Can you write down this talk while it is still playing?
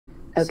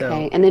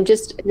Okay, So and then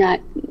just not,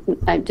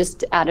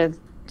 just out of,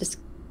 just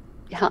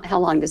how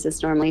long does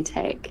this normally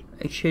take?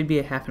 it should be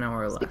a half an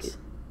hour or So you could- less.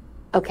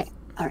 Okay,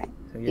 all right,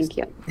 So you're thank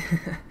you.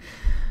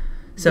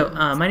 So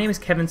my name is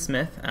Kevin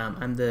Smith.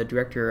 I'm the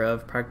Director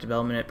of Product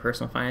Development at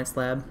Personal Finance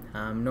Lab.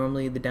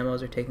 Normally the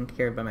demos are taken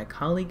care of by my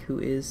colleague who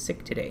is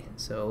sick today,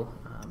 so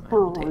I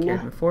will Oh take care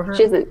of no, them for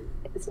she her. isn't.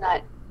 It's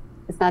not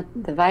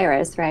the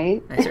virus,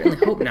 right? I certainly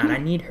hope not. I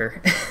need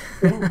her.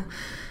 Yeah,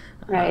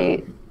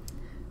 right. um,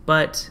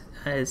 but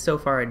so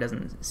far it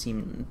doesn't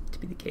seem to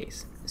be the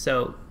case.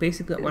 So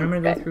basically what I'm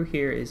going to go Good. through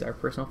here is our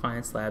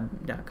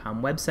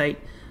personalfinancelab.com website.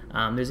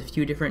 There's a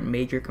few different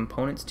major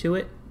components to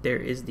it. There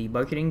is the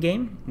budgeting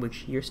game,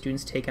 which your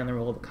students take on the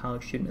role of a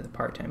college student with a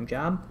part-time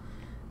job.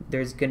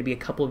 There's going to be a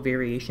couple of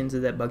variations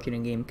of that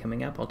budgeting game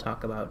coming up I'll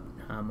talk about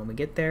when we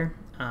get there.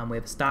 We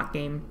have a stock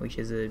game, which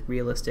is a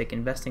realistic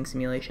investing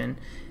simulation,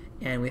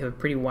 and we have a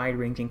pretty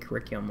wide-ranging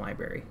curriculum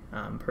library.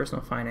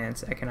 Personal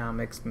finance,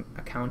 economics,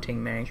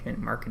 accounting, management,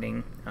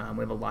 marketing. We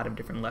have a lot of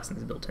different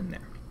lessons built in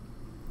there.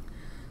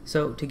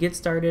 So to get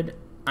started,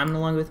 I'm going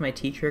to log with my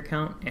teacher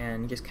account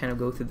and just kind of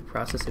go through the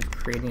process of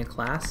creating a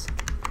class.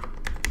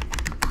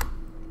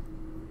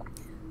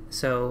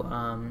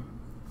 So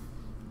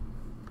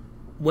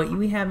what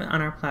we have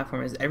on our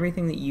platform is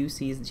everything that you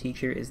see as the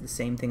teacher is the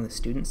same thing the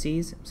student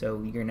sees.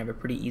 So you're going to have a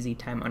pretty easy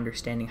time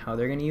understanding how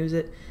they're going to use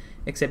it,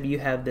 except you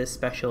have this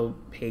special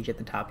page at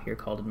the top here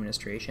called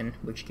Administration,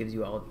 which gives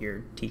you all of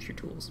your teacher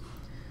tools.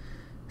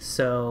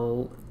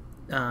 So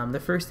the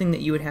first thing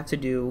that you would have to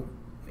do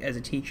as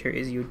a teacher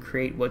is you would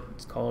create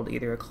what's called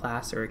either a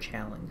class or a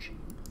challenge.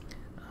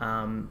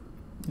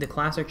 The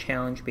class or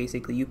challenge,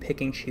 basically you pick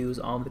and choose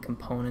all of the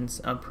components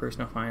of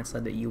Personal Finance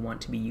Lab that you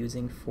want to be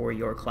using for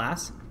your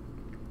class.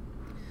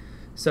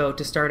 So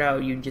to start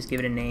out, you just give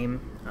it a name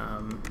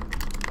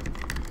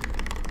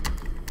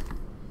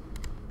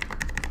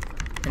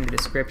and a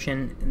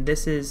description.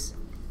 There's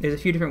a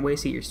few different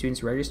ways to get your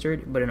students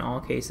registered, but in all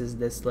cases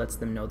this lets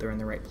them know they're in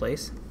the right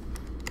place.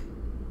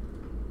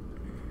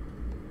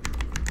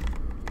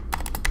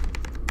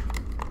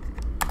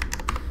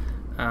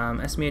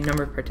 Estimated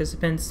number of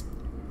participants.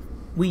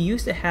 We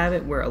used to have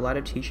it where a lot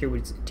of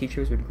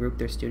teachers would group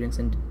their students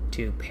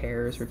into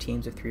pairs or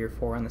teams of 3 or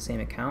 4 on the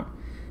same account.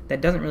 That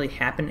doesn't really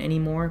happen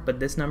anymore, but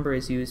this number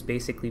is used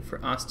basically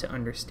for us to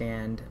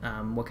understand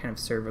what kind of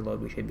server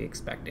load we should be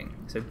expecting.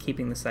 So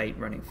keeping the site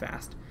running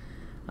fast.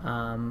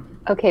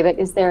 Okay, but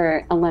is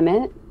there a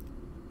limit?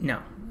 No.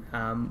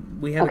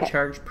 We have Okay. a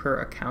charge per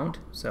account,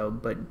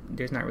 but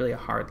there's not really a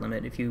hard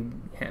limit. If you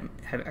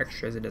have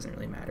extras, it doesn't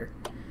really matter.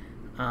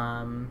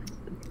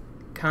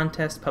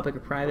 Contest, public or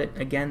private.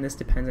 Again, this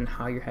depends on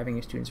how you're having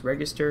your students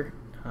register.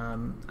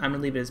 I'm going to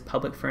leave it as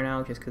public for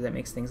now just because that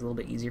makes things a little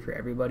bit easier for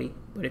everybody.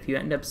 But if you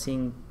end up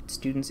seeing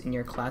students in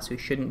your class who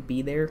shouldn't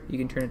be there, you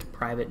can turn it to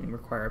private and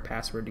require a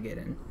password to get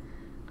in.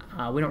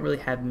 We don't really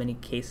have many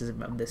cases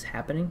of this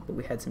happening, but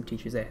we had some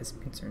teachers that had some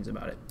concerns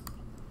about it.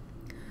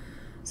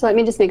 So let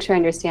me just make sure I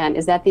understand.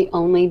 Is that the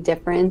only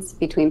difference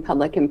between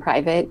public and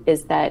private?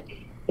 Is that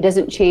it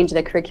doesn't change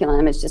the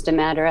curriculum, it's just a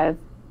matter of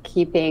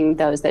keeping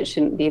those that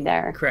shouldn't be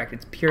there? Correct.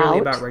 It's purely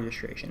Out? about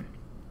registration.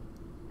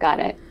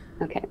 Got it.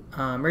 Okay.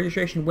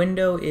 Registration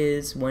window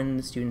is when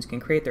the students can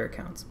create their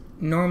accounts.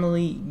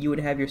 Normally, you would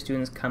have your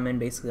students come in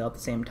basically all at the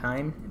same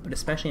time, but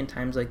especially in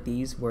times like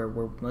these where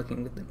we're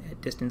looking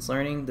at distance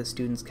learning, the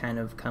students kind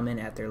of come in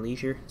at their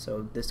leisure,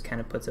 so this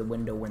kind of puts a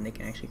window when they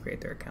can actually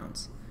create their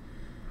accounts.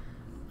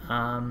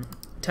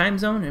 Time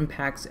zone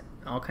impacts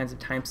all kinds of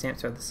timestamps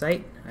throughout the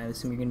site. I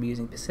assume you're going to be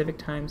using Pacific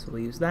time, so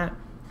we'll use that.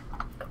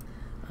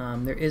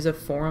 There is a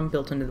forum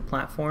built into the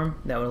platform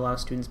that would allow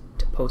students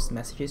to post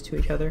messages to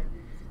each other.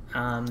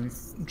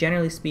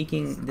 Generally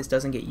speaking, this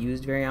doesn't get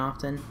used very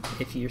often.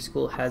 If your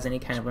school has any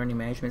kind of learning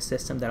management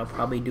system, that'll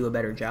probably do a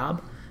better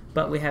job.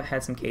 But we have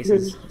had some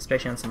cases,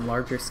 especially on some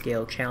larger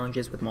scale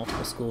challenges with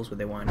multiple schools where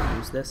they wanted to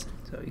use this.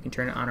 So you can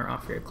turn it on or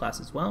off for your class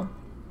as well.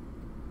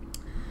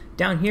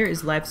 Down here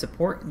is live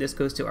support. This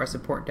goes to our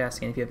support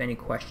desk, and if you have any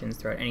questions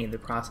throughout any of the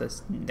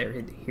process,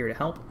 they're here to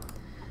help.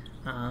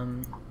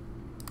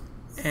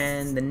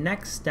 And the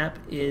next step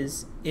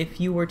is if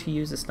you were to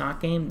use a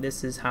stock game,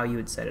 this is how you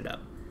would set it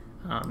up.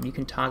 You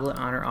can toggle it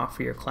on or off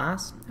for your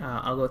class.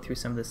 I'll go through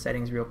some of the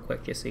settings real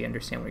quick just so you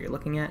understand what you're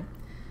looking at.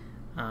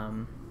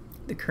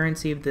 The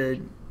currency of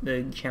the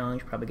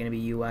challenge probably going to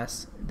be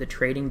US. The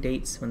trading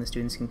dates when the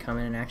students can come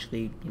in and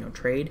actually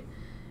trade.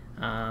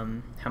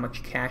 How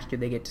much cash do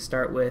they get to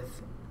start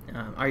with?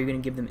 Are you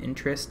going to give them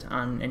interest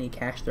on any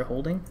cash they're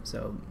holding?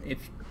 So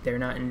if they're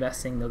not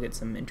investing, they'll get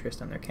some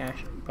interest on their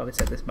cash. Probably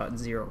set this about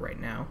 0 right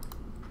now.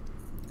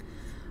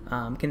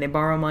 Can they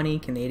borrow money?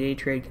 Can they day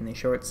trade? Can they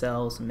short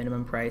sell? Some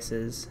minimum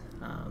prices?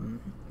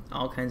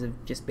 All kinds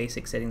of just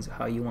basic settings of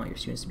how you want your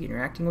students to be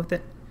interacting with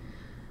it.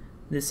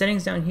 The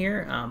settings down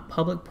here,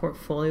 public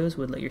portfolios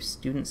would let your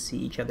students see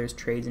each other's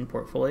trades and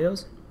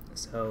portfolios.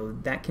 So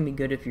that can be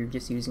good if you're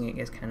just using it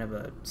as kind of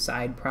a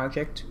side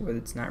project where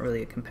it's not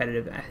really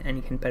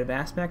any competitive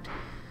aspect.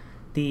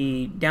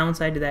 The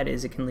downside to that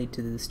is it can lead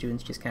to the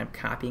students just kind of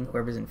copying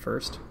whoever's in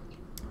first.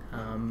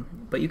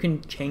 But you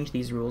can change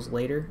these rules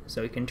later,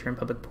 so you can turn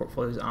public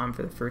portfolios on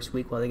for the first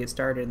week while they get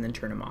started and then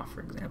turn them off,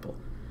 for example.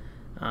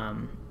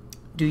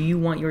 Do you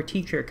want your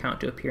teacher account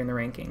to appear in the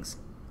rankings?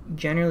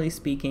 Generally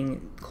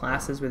speaking,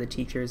 classes where the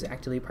teacher is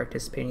actively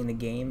participating in the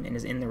game and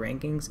is in the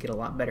rankings get a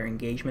lot better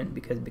engagement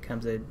because it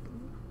becomes a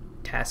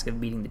task of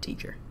beating the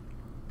teacher.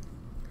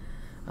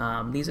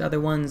 These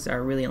other ones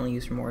are really only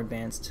used for more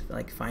advanced,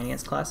 like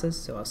finance classes,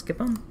 so I'll skip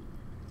them.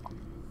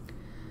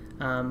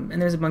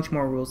 And there's a bunch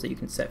more rules that you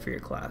can set for your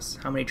class.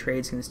 How many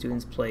trades can the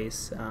students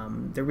place?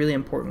 The really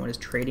important one is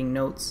trading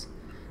notes.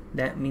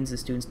 That means the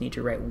students need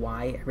to write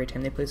why every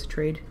time they place a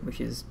trade,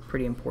 which is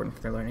pretty important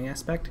for their learning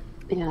aspect.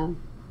 Yeah.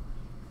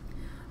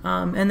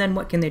 And then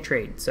what can they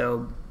trade?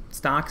 So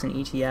stocks and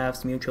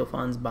ETFs, mutual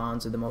funds,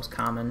 bonds are the most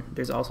common.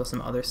 There's also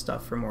some other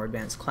stuff for more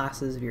advanced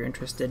classes if you're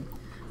interested.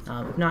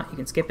 If not, you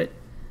can skip it.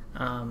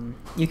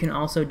 You can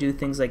also do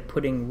things like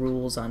putting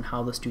rules on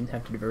how the students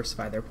have to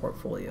diversify their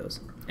portfolios.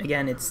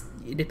 Again, it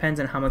depends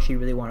on how much you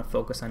really want to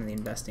focus on the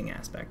investing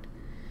aspect.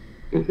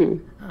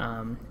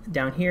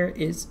 Down here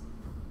is,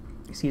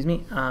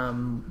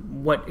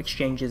 what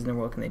exchanges in the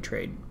world can they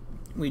trade?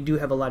 We do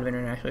have a lot of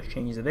international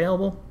exchanges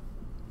available.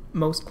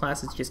 Most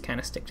classes just kind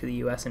of stick to the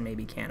US and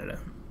maybe Canada.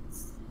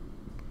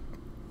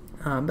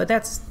 But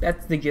that's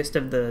the gist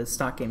of the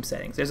stock game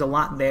settings. There's a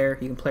lot there.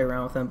 You can play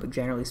around with them, but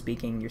generally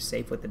speaking, you're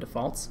safe with the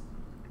defaults.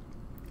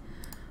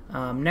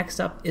 Next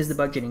up is the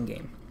budgeting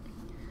game.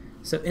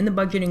 So in the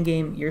budgeting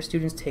game, your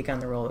students take on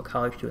the role of a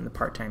college student in the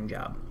part-time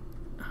job.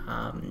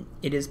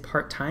 It is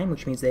part-time,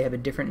 which means they have a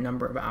different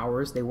number of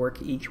hours they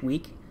work each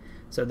week.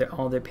 So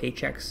all their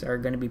paychecks are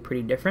going to be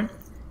pretty different,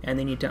 and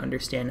they need to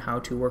understand how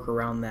to work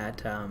around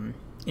that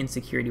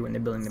insecurity when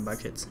they're building their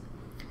budgets.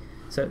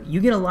 So you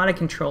get a lot of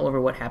control over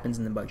what happens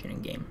in the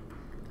budgeting game.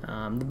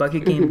 The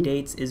budget game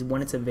dates is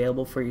when it's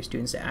available for your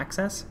students to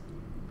access.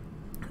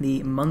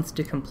 The months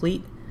to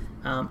complete.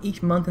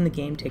 Each month in the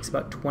game takes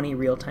about 20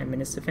 real-time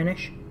minutes to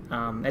finish.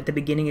 At the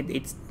beginning,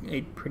 it's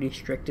pretty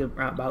strict,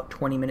 about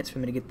 20 minutes for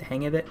them to get the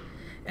hang of it.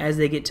 As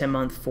they get to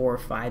month 4 or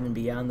 5 and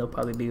beyond, they'll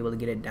probably be able to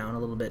get it down a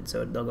little bit,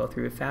 so they'll go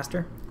through it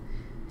faster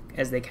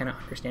as they kind of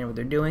understand what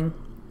they're doing.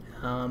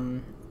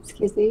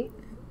 Excuse me,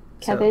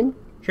 Kevin?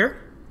 Sure.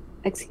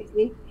 Excuse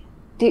me?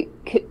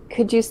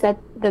 Could you set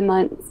the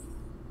months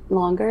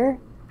longer?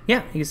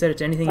 Yeah, you can set it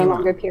to anything a you want.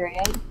 Longer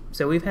period?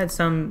 So we've had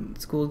some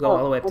schools go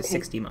all the way up to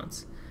 60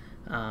 months.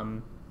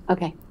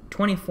 Okay.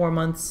 24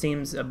 months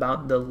seems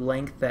about the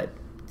length that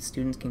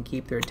students can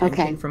keep their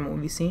attention from what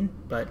we've seen.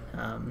 But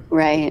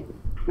Right.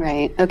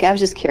 Okay, I was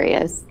just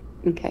curious.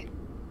 Okay.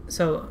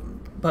 So,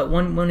 but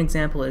one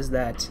example is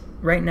that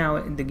right now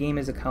the game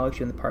is a college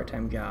student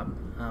part-time job.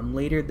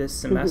 Later this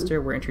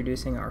semester, we're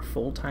introducing our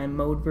full-time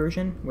mode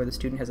version, where the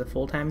student has a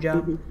full-time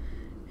job.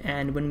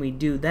 And when we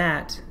do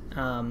that,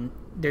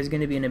 there's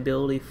going to be an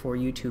ability for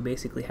you to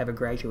basically have a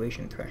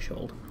graduation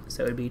threshold.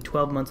 So it would be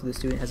 12 months of the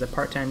student has a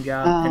part-time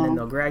job, and then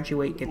they'll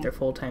graduate, get their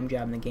full-time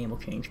job, and the game will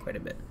change quite a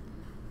bit.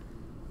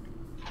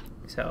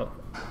 So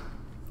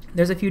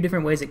there's a few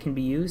different ways it can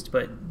be used,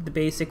 but the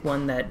basic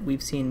one that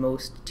we've seen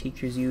most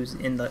teachers use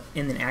in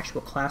an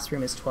actual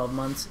classroom is 12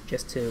 months,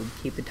 just to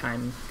keep the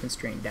time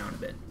constraint down a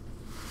bit.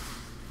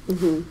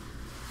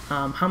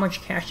 How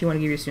much cash do you want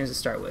to give your students to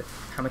start with?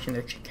 How much in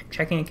their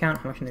checking account?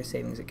 How much in their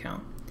savings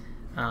account?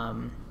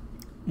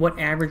 What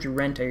average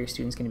rent are your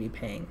students going to be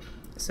paying?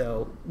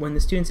 So when the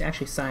students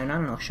actually sign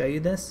on, and I'll show you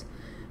this,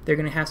 they're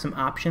going to have some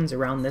options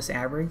around this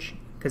average,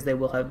 because they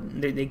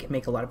can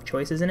make a lot of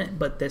choices in it,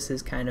 but this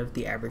is kind of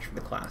the average for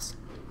the class.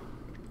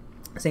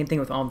 Same thing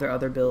with all of their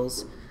other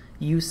bills.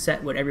 You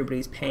set what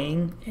everybody's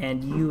paying,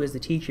 and you as the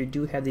teacher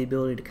do have the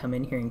ability to come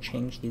in here and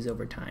change these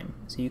over time.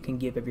 So you can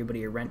give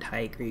everybody a rent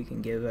hike, or you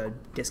can give a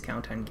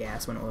discount on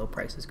gas when oil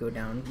prices go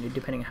down,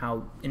 depending on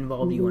how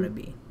involved you want to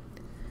be.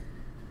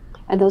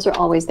 And those are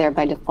always there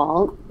by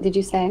default, did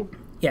you say?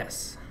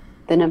 Yes.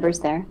 The numbers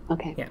there?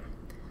 Okay. Yeah.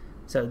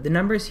 So the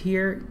numbers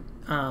here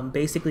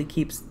basically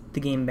keeps the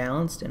game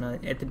balanced, and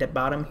at the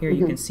bottom here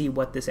you can see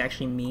what this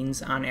actually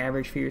means on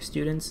average for your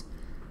students.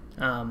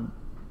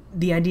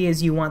 The idea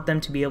is you want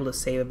them to be able to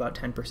save about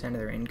 10% of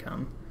their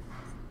income.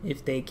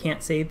 If they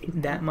can't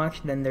save that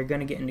much, then they're going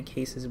to get into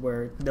cases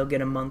where they'll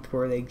get a month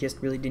where they just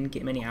really didn't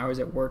get many hours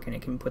at work, and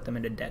it can put them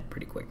into debt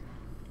pretty quick.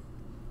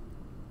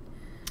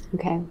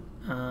 Okay.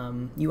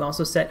 You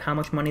also set how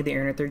much money they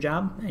earn at their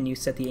job, and you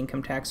set the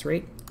income tax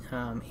rate.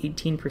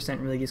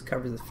 18% really just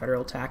covers the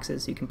federal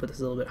taxes, so you can put this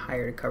a little bit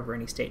higher to cover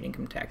any state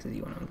income taxes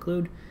you want to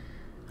include.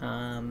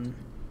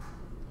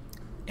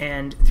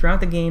 And throughout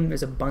the game,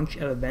 there's a bunch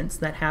of events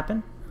that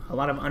happen, a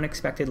lot of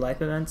unexpected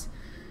life events.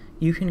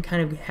 You can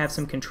kind of have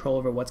some control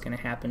over what's going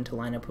to happen to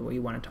line up with what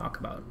you want to talk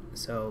about.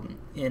 So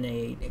in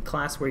a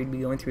class where you'd be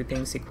going through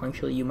things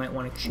sequentially, you might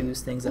want to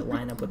choose things that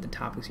line up with the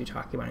topics you're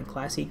talking about in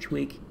class each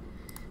week.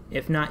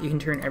 If not, you can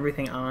turn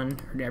everything on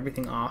or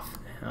everything off.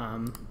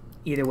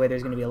 Either way,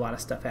 there's going to be a lot of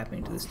stuff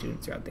happening to the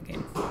students throughout the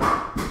game.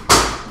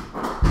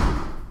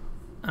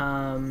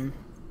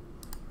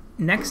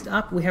 Next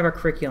up, we have our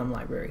curriculum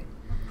library.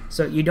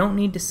 So you don't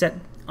need to set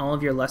all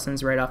of your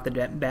lessons right off the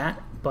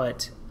bat,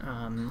 but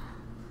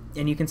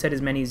and you can set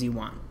as many as you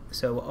want.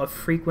 So a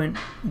frequent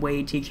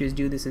way teachers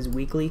do this is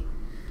weekly.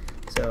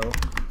 So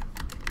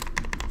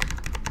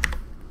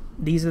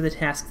these are the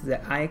tasks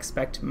that I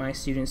expect my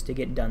students to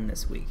get done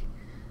this week.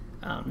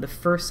 The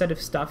first set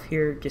of stuff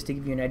here, just to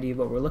give you an idea of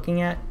what we're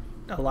looking at,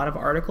 a lot of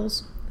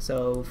articles.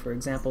 So for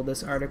example,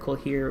 this article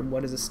here,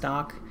 what is a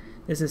stock?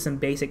 This is some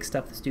basic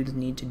stuff the students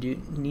need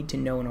to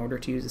know in order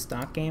to use a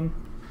stock game.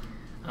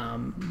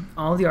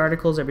 All the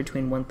articles are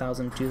between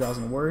 1,000 and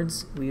 2,000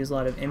 words. We use a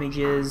lot of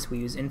images, we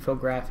use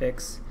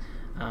infographics,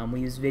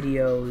 we use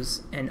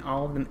videos, and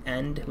all of them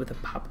end with a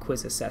pop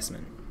quiz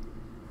assessment.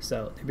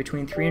 So they're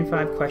between 3 and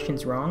 5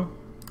 questions wrong.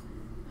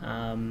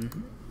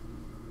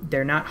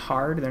 They're not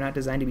hard, they're not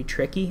designed to be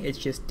tricky, it's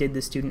just, did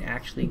the student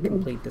actually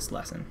complete this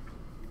lesson?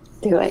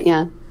 Do it,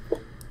 yeah.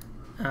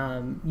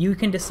 You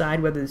can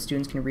decide whether the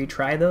students can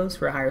retry those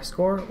for a higher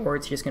score, or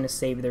it's just going to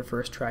save their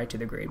first try to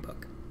the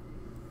gradebook.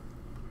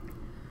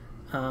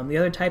 The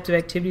other types of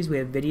activities, we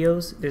have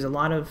videos. There's a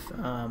lot of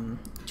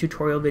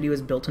tutorial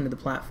videos built into the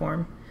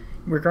platform.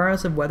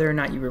 Regardless of whether or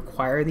not you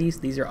require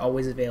these are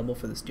always available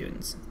for the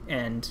students.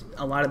 And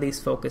a lot of these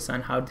focus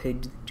on how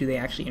do they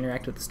actually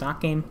interact with the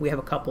stock game. We have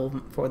a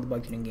couple for the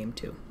budgeting game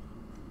too.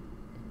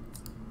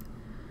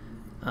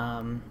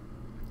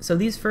 So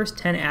these first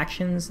 10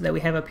 actions that we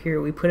have up here,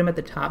 we put them at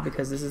the top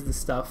because this is the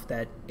stuff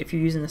that, if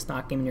you're using the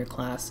stock game in your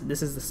class,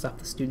 this is the stuff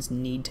the students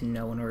need to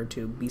know in order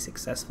to be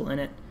successful in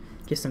it.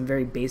 Just some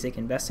very basic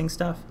investing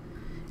stuff.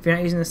 If you're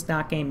not using the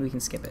stock game, we can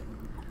skip it.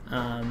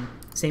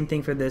 Same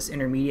thing for this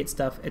intermediate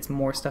stuff. It's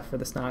more stuff for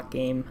the stock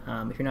game.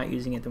 If you're not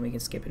using it, then we can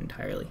skip it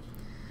entirely.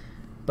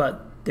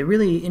 But the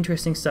really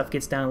interesting stuff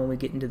gets down when we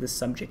get into the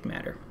subject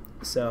matter.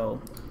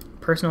 So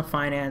personal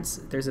finance,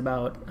 there's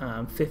about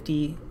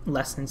 50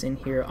 lessons in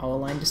here, all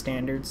aligned to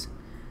standards.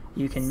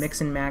 You can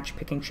mix and match,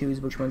 pick and choose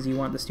which ones you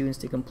want the students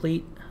to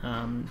complete.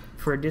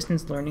 For a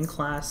distance learning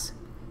class,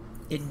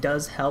 it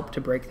does help to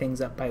break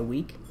things up by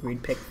week.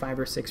 We'd pick 5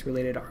 or 6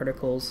 related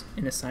articles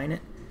and assign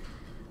it.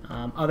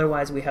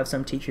 Otherwise, we have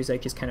some teachers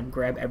that just kind of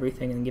grab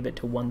everything and give it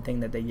to one thing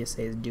that they just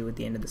say is due at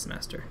the end of the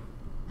semester.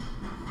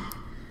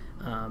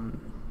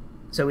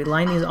 So we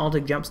align these all to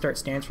Jumpstart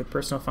standards for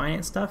personal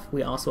finance stuff.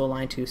 We also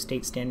align to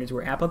state standards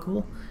where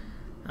applicable.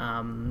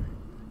 So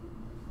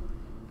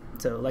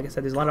like I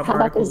said, there's a lot of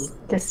articles.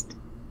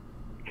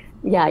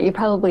 Yeah, you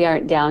probably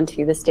aren't down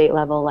to the state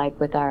level like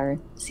with our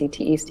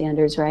CTE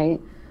standards, right?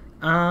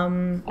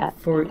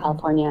 For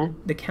California.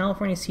 The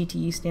California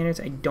CTE standards,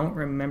 I don't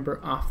remember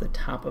off the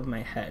top of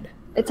my head.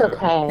 It's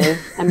okay.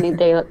 I mean,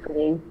 they look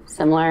pretty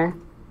similar.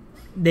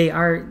 They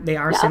are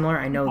similar,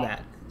 I know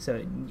that.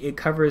 So it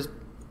covers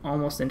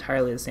almost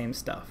entirely the same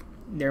stuff.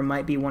 There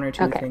might be 1 or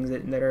 2 things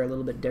that are a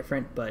little bit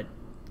different, but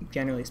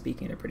generally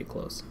speaking, they're pretty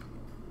close.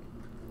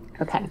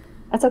 Okay,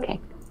 that's okay.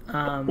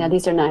 Now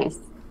these are nice.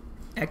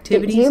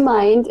 Activities. Do you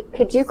mind,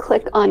 could you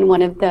click on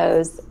one of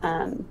those?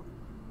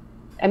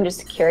 I'm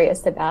just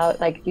curious about,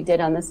 like you did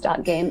on the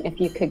stock game, if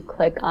you could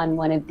click on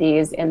one of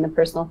these in the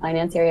personal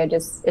finance area,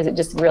 is it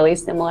just really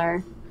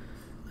similar?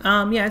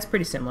 Yeah, it's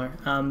pretty similar.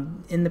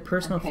 In the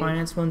personal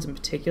finance ones in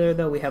particular,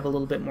 though, we have a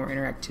little bit more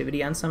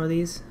interactivity on some of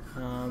these.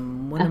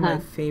 One of my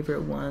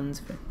favorite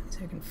ones,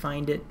 if I can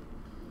find it,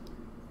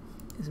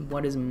 is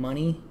What is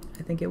Money,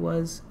 I think it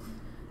was.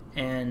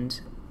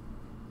 And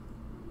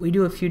we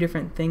do a few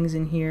different things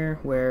in here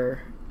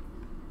where,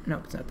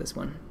 nope, it's not this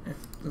one.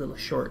 It's a little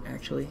short,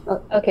 actually.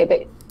 Oh, okay,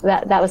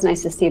 but that was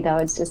nice to see, though.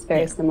 It's just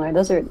very similar.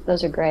 Those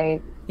are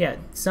great. Yeah,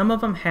 some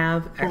of them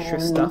have extra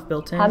stuff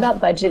built in. How about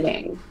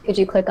budgeting? Could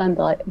you click on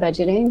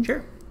budgeting?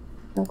 Sure.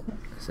 Okay.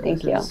 So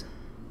Thank you.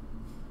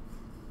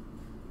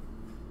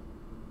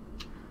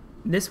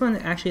 This one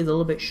actually is a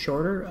little bit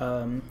shorter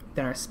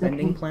than our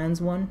spending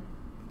plans one,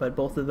 but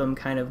both of them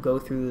kind of go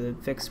through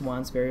the fixed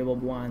wants, variable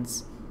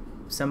wants,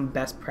 some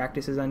best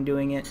practices on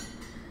doing it.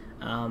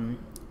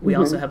 We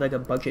also have like a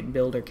budget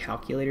builder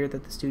calculator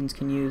that the students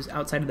can use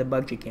outside of the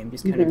budget game,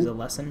 just kind of as a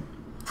lesson.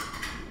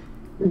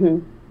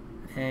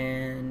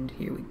 And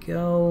here we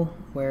go,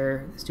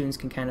 where the students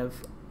can kind of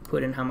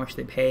put in how much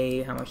they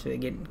pay, how much they're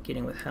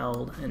getting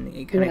withheld, and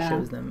it kind of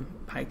shows them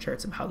pie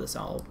charts of how this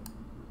all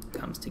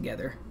comes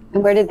together.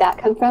 And where did that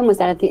come from? Was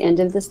that at the end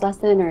of this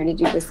lesson, or did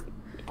you just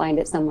find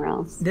it somewhere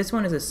else? This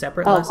one is a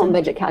separate lesson. Home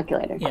budget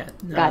calculator. Yeah.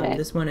 Got it.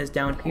 This one is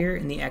down here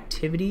in the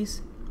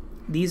activities.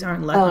 These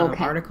aren't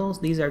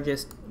articles. These are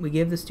just, we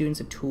give the students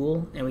a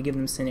tool, and we give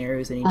them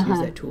scenarios they need to use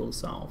that tool to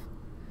solve.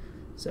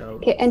 So.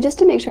 Okay, and just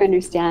to make sure I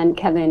understand,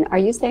 Kevin, are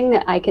you saying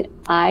that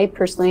I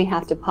personally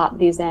have to pop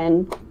these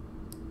in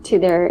to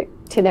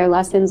their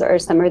lessons, or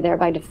some are there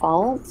by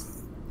default,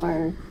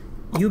 or?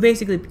 You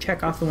basically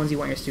check off the ones you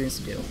want your students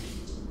to do.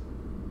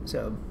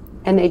 So.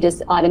 And they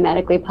just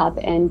automatically pop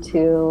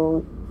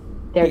into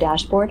their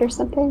dashboard or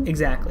something?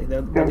 Exactly.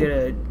 They'll get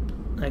a,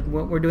 like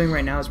what we're doing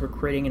right now is we're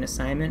creating an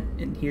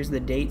assignment, and here's the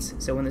dates.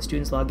 So when the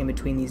students log in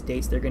between these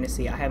dates, they're going to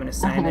see I have an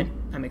assignment.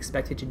 I'm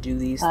expected to do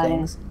these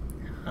things.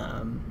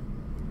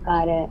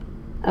 Got it.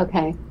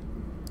 Okay.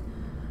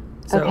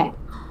 So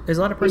there's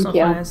a lot of personal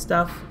finance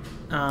stuff.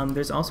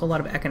 There's also a lot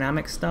of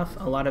economic stuff.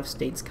 A lot of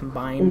states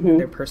combine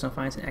their personal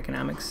finance and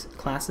economics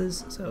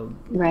classes, so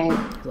Right.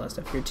 there's a lot of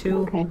stuff here too.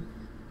 Okay.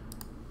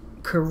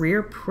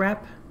 Career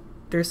prep,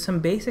 there's some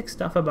basic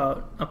stuff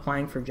about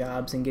applying for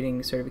jobs and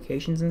getting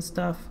certifications and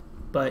stuff,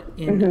 but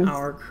in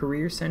our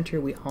career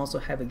center we also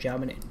have a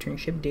job and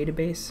internship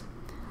database.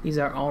 These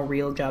are all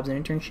real jobs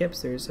and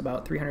internships. There's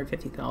about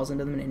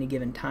 350,000 of them at any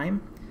given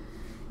time,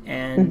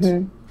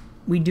 and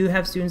we do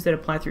have students that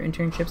apply through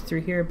internships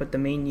through here, but the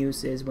main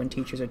use is when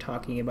teachers are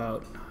talking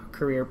about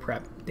career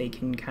prep. They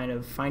can kind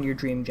of find your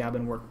dream job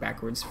and work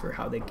backwards for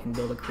how they can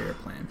build a career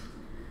plan.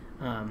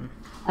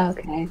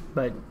 Okay.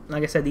 But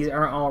like I said, these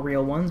are all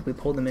real ones. We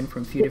pulled them in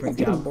from a few different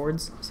job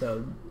boards,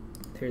 so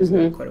there's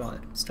quite a lot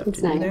of stuff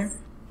to do there.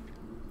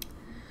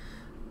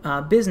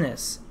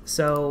 Business.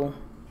 So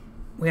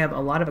we have a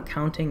lot of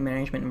accounting,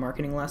 management, and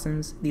marketing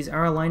lessons. These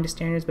are aligned to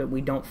standards, but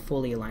we don't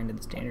fully align to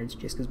the standards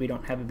just because we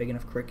don't have a big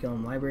enough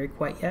curriculum library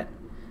quite yet.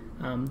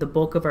 The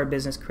bulk of our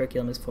business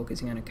curriculum is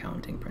focusing on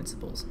accounting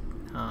principles.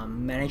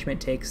 Management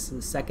takes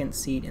the second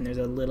seat, and there's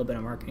a little bit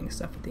of marketing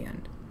stuff at the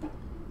end.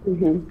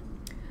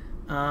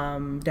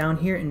 Down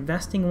here,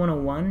 Investing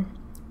 101.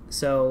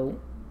 So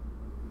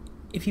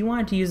if you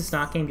wanted to use the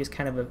stock game just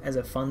kind of as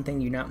a fun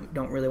thing you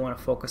don't really want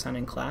to focus on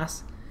in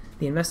class,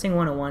 the Investing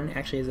 101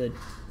 actually is a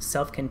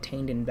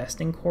self-contained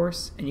investing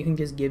course, and you can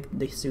just give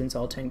the students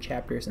all 10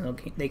 chapters and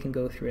they can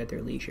go through it at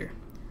their leisure.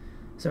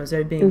 So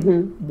instead of being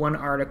one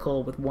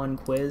article with one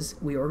quiz,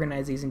 we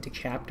organize these into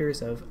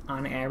chapters of,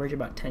 on average,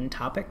 about 10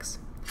 topics.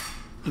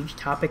 Each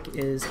topic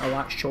is a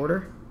lot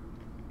shorter,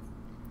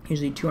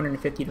 usually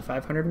 250 to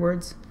 500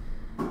 words.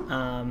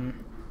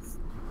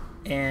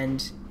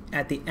 And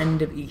at the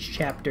end of each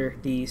chapter,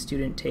 the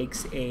student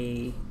takes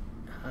a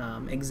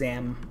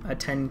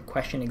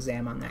 10-question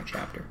exam on that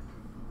chapter.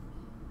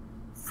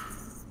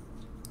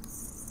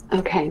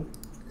 Okay.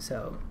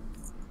 So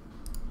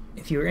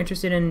if you were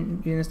interested in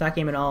using the stock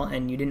game at all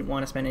and you didn't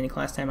want to spend any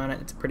class time on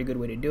it, it's a pretty good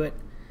way to do it.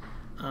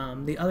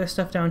 The other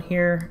stuff down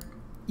here,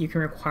 you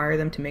can require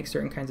them to make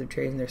certain kinds of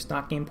trades in their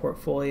stock game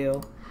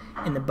portfolio.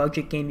 In the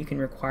budget game, you can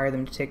require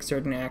them to take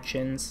certain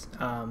actions.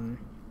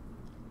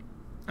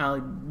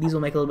 These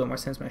will make a little bit more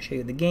sense when I show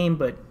you the game,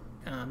 but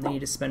they need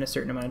to spend a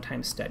certain amount of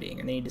time studying,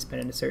 and they need to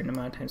spend a certain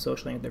amount of time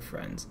socializing with their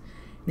friends.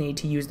 They need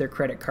to use their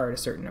credit card a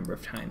certain number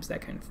of times,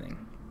 that kind of thing.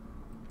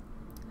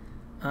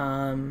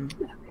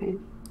 Okay.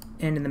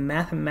 And in the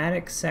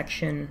mathematics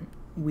section,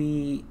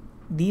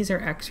 these are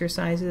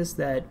exercises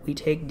that we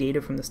take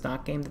data from the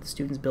stock game that the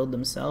students build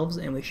themselves,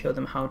 and we show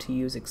them how to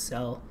use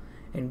Excel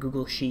and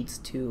Google Sheets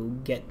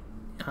to get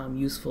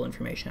useful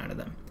information out of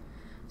them.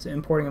 So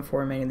importing and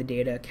formatting the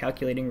data,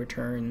 calculating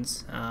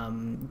returns,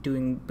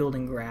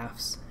 building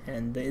graphs,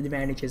 and the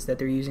advantage is that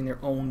they're using their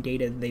own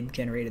data that they've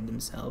generated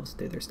themselves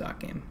through their stock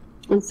game.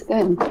 That's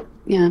good.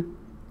 Yeah.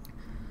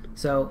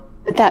 So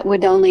but that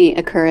would only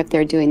occur if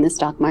they're doing the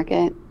stock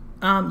market?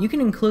 You can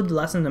include the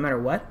lessons no matter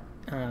what,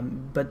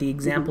 but the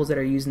examples that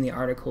are used in the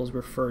articles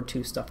refer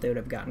to stuff they would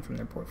have gotten from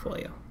their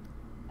portfolio.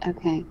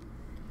 Okay.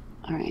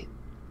 All right.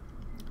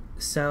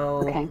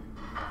 So okay.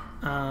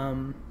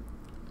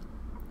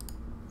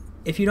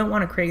 If you don't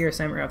want to create your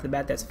assignment right off the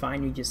bat, that's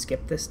fine. You just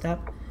skip this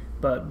step.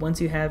 But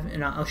once you have,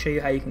 and I'll show you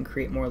how you can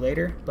create more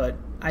later, but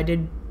I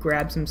did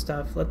grab some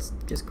stuff. Let's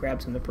just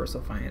grab some of the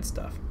personal finance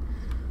stuff.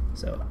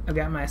 So I've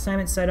got my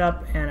assignment set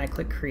up, and I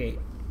click create.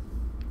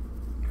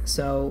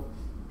 So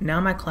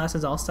now my class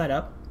is all set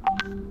up.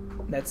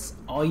 That's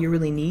all you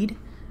really need.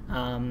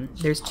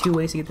 There's two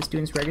ways to get the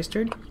students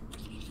registered.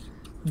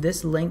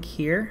 This link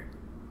here,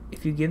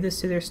 if you give this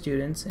to their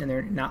students and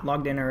they're not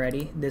logged in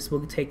already, this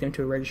will take them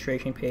to a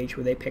registration page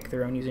where they pick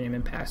their own username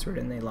and password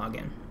and they log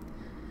in.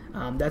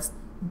 That's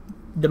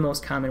the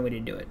most common way to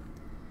do it.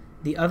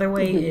 The other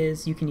way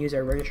is you can use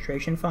our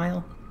registration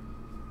file.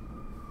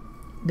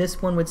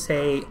 This one would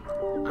say,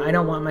 I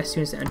don't want my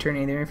students to enter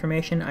any of their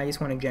information, I just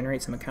want to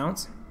generate some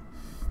accounts.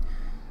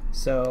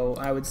 So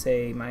I would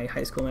say my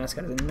high school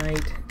mascot of the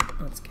night,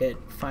 let's get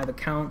 5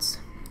 accounts.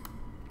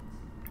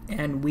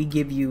 And we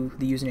give you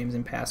the usernames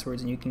and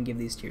passwords, and you can give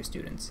these to your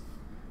students.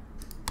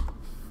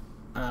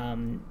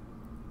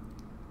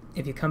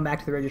 If you come back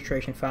to the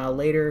registration file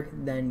later,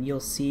 then you'll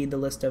see the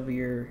list of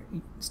your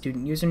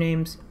student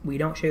usernames. We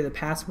don't show you the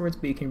passwords,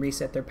 but you can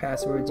reset their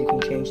passwords, you can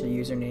change their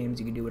usernames,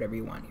 you can do whatever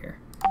you want here.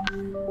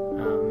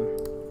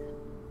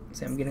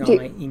 So I'm getting all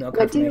my email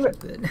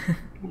confirmations with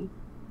it.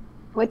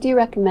 What do you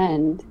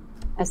recommend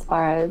as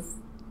far as,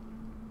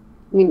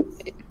 do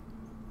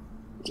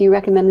you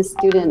recommend the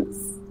students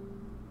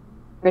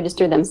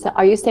register themselves?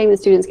 Are you saying the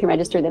students can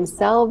register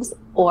themselves,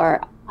 or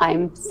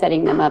I'm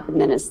setting them up and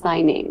then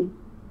assigning?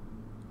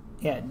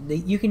 Yeah,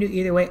 you can do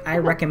either way. I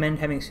recommend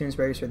having students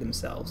register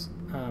themselves.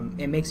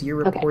 It makes your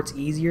reports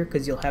easier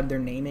because you'll have their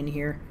name in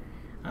here.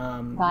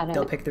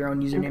 They'll pick their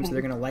own username, so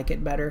they're going to like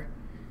it better.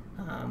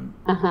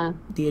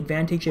 The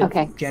advantage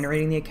of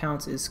generating the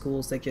accounts is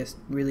schools that just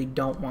really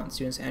don't want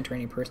students to enter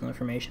any personal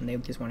information. They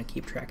just want to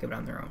keep track of it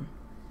on their own.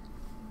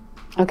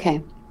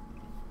 Okay.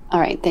 All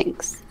right,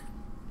 thanks.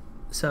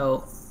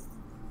 So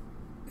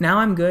now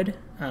I'm good.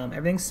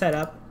 Everything's set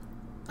up.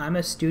 I'm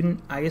a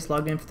student. I just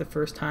logged in for the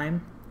first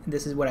time. And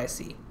this is what I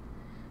see.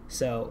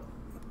 So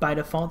by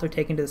default, they're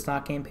taken to the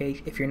stock game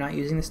page. If you're not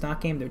using the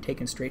stock game, they're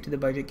taken straight to the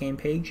budget game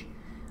page.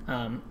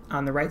 On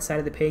the right side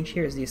of the page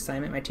here is the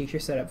assignment my teacher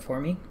set up for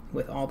me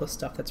with all the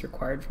stuff that's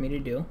required for me to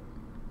do.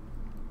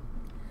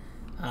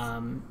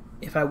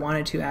 If I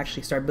wanted to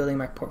actually start building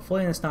my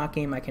portfolio in the stock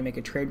game, I can make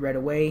a trade right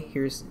away.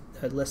 Here's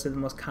a list of the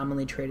most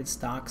commonly traded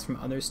stocks from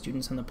other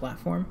students on the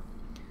platform.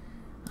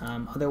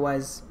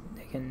 Otherwise,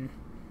 they can,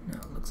 no,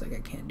 it looks like I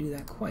can't do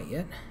that quite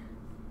yet.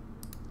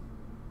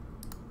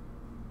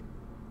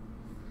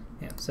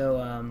 Yeah,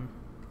 so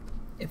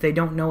if they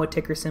don't know a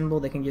ticker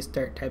symbol, they can just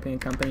start typing a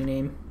company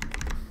name,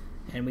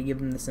 and we give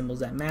them the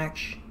symbols that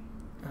match.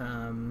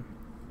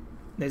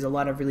 There's a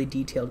lot of really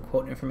detailed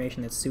quote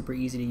information that's super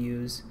easy to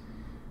use.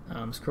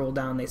 Scroll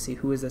down, they see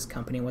who is this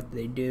company, what do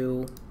they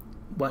do,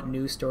 what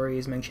news story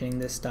is mentioning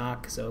this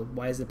stock, so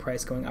why is the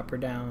price going up or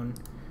down,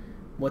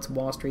 what's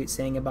Wall Street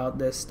saying about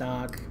this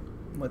stock,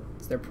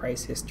 what's their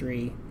price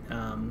history.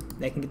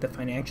 They can get the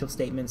financial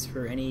statements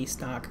for any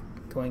stock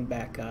going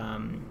back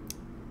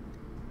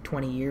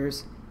 20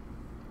 years,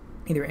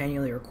 either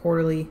annually or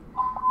quarterly,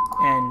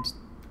 and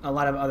a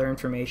lot of other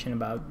information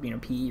about, you know,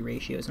 PE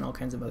ratios and all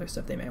kinds of other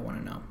stuff they may want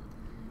to know.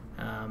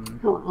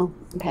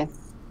 Okay.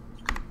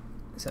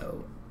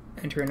 So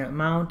enter an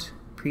amount,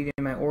 preview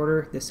my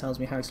order. This tells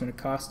me how it's going to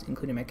cost,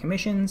 including my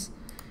commissions.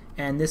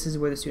 And this is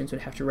where the students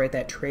would have to write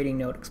that trading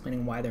note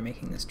explaining why they're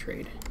making this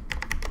trade.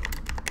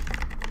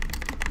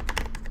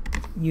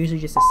 Usually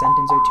just a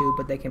sentence or two,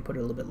 but they can put it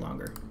a little bit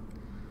longer.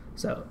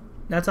 So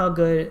that's all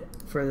good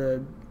for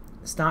the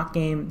stock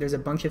game. There's a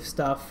bunch of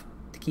stuff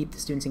to keep the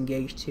students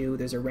engaged too.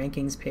 There's a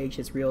rankings page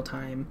that's real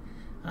time.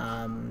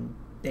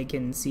 They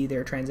can see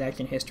their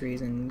transaction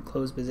histories and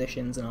close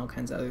positions and all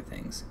kinds of other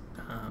things.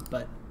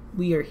 But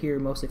we are here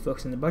mostly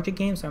focused on the budget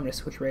game, so I'm going to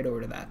switch right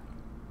over to that.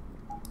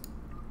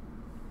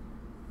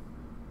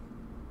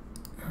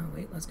 Oh,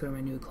 wait, let's go to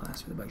my new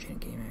class for the budgeting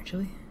game,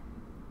 actually.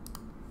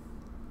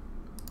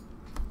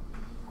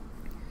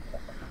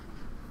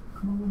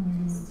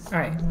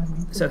 Alright,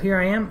 so here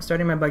I am,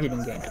 starting my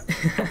budgeting game.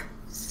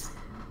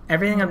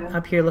 Everything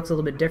up here looks a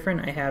little bit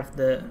different. I have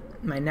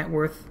my net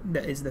worth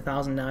that is the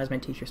 $1,000 my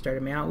teacher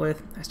started me out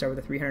with. I start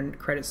with a 300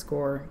 credit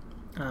score,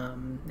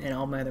 and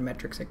all my other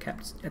metrics are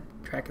kept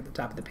track at the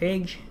top of the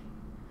page.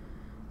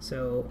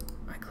 So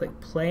I click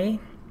play,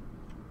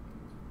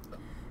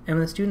 and when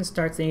the student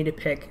starts, they need to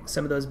pick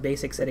some of those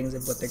basic settings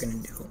of what they're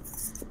going to do.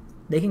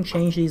 They can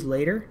change these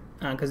later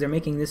because they're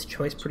making this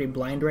choice pretty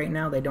blind right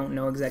now. They don't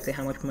know exactly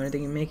how much money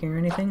they're making or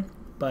anything,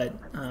 but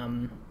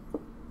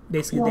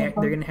basically they're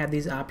going to have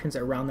these options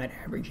around that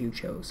average you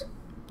chose.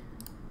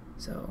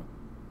 So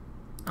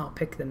I'll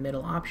pick the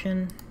middle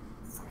option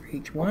for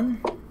each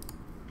one.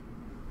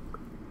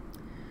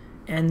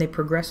 And they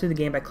progress through the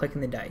game by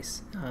clicking the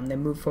dice. They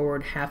move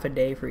forward half a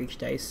day for each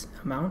dice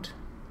amount.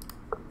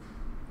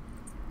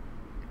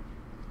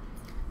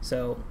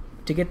 So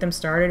to get them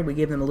started, we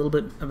give them a little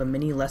bit of a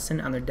mini lesson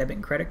on their debit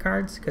and credit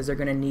cards because they're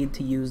going to need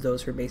to use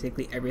those for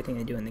basically everything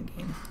they do in the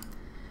game.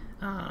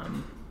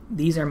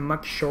 These are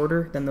much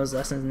shorter than those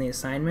lessons in the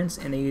assignments,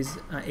 and they use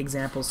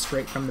examples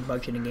straight from the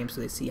budgeting game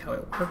so they see how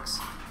it works.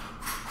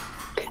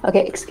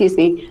 Okay, excuse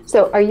me.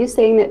 So are you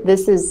saying that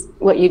this is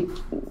what you,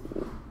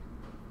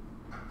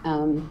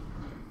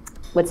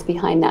 what's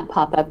behind that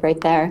pop-up right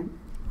there?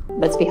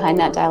 What's behind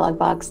that dialog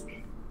box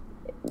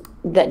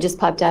that just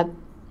popped up?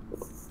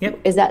 Yep.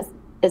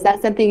 Is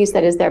that something you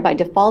said is there by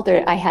default,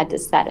 or I had to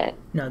set it?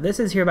 No, this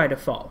is here by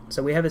default.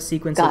 So we have a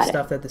sequence of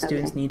stuff that the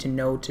students need to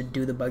know to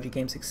do the budget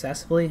game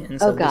successfully. And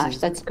so gosh,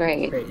 that's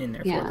great. Right in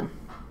there for them.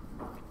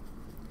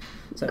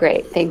 So,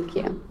 great, thank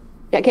you.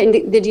 Yeah,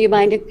 do you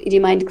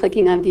mind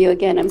clicking on view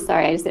again? I'm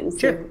sorry, I just didn't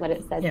see what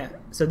it said. Yeah,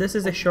 so this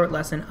is a short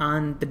lesson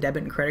on the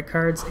debit and credit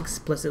cards,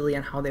 explicitly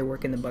on how they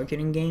work in the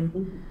budgeting game.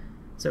 Mm-hmm.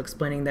 So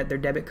explaining that their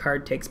debit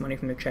card takes money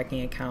from their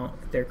checking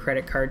account, their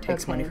credit card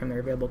takes money from their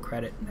available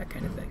credit, that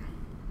kind of thing.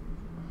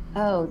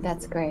 Oh,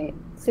 that's great.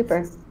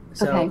 Super.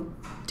 So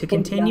to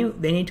continue,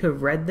 they need to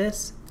have read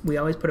this. We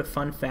always put a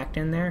fun fact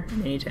in there,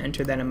 and they need to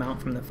enter that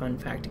amount from the fun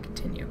fact to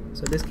continue.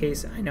 So in this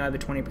case, I know I have a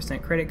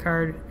 20% credit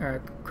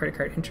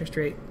card interest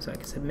rate, so I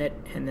can submit,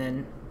 and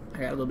then I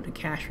got a little bit of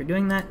cash for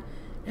doing that,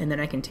 and then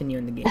I continue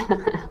in the game.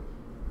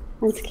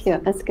 That's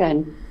cute. That's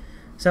good.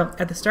 So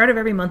at the start of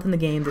every month in the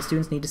game, the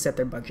students need to set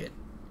their budget.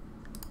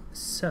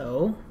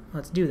 So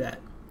let's do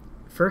that.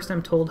 First,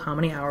 I'm told how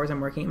many hours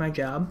I'm working at my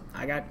job.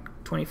 I got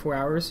 24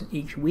 hours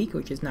each week,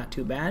 which is not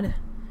too bad.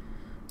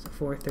 So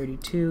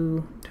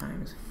 432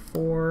 times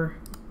 4.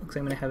 Looks like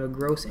I'm going to have a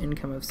gross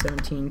income of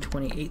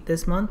 $17.28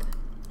 this month,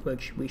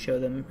 which we show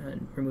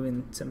them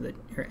removing some of the,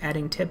 or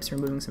adding tips,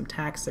 removing some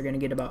tax. They're going to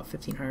get about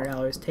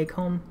 $1,500 take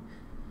home.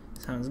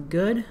 Sounds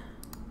good.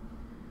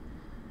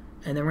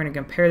 And then we're going to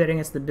compare that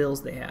against the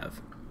bills they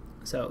have.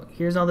 So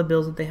here's all the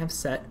bills that they have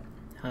set.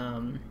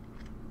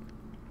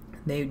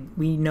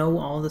 We know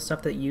all the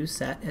stuff that you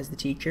set as the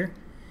teacher,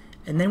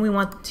 And then we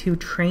want to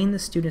train the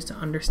students to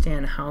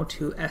understand how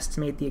to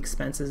estimate the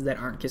expenses that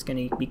aren't just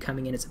going to be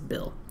coming in as a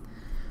bill.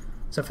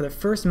 So for the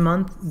first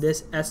month,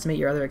 this estimate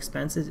your other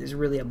expenses is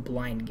really a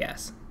blind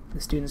guess.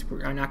 The students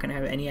are not going to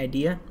have any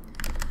idea,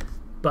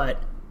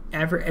 but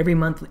every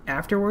month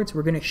afterwards,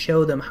 we're going to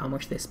show them how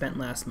much they spent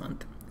last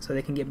month, so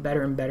they can get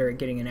better and better at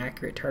getting an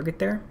accurate target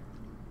there,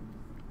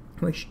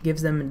 which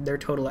gives them their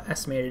total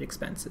estimated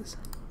expenses.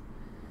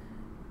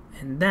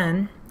 And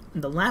then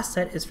the last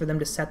set is for them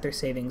to set their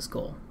savings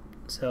goal.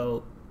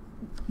 So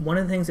one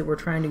of the things that we're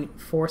trying to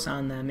force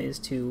on them is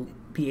to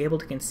be able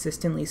to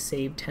consistently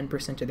save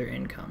 10% of their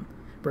income,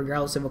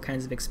 regardless of what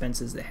kinds of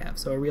expenses they have.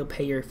 So a real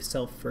pay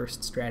yourself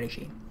first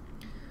strategy.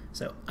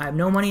 So I have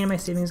no money in my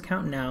savings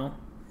account now.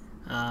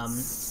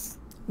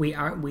 We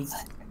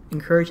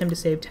encourage them to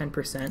save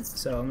 10%.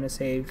 So I'm going to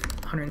save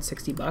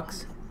 160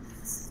 bucks.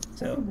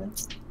 So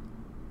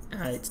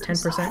it's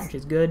 10%, which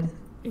is good.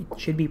 It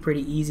should be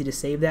pretty easy to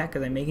save that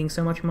because I'm making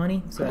so much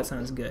money, so that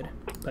sounds good.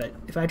 But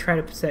if I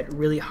try to set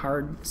really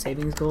hard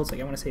savings goals,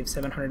 like I want to save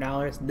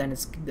 $700, then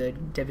the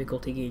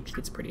difficulty gauge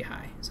gets pretty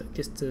high. So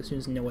just so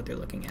students know what they're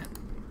looking at.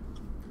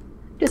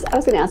 I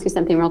was going to ask you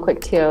something real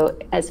quick too,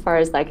 as far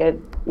as like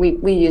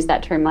we use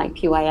that term like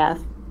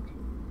PYF,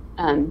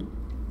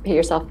 pay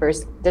yourself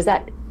first.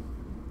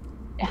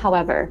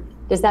 However,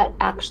 does that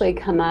actually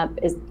come up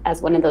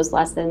as one of those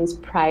lessons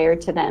prior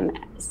to them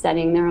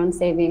setting their own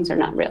savings, or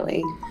not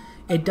really?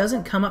 It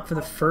doesn't come up for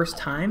the first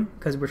time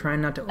because we're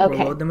trying not to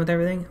overload them with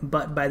everything,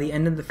 but by the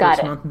end of the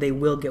first month, they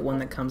will get one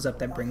that comes up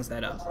that brings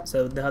that up.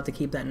 So they'll have to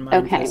keep that in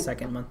mind for the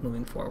second month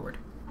moving forward.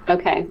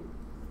 Okay.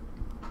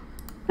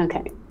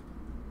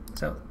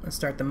 So let's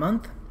start the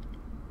month.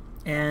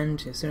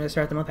 And as soon as I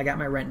start the month, I got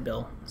my rent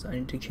bill. So I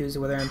need to choose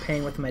whether I'm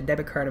paying with my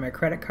debit card or my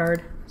credit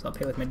card. So I'll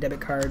pay with my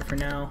debit card for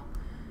now.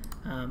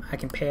 I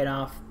can pay it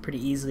off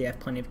pretty easily. I have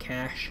plenty of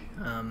cash.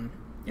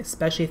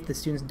 Especially if the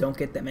students don't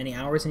get that many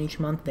hours in each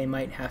month, they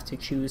might have to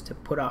choose to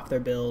put off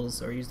their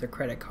bills or use their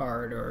credit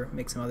card or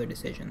make some other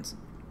decisions.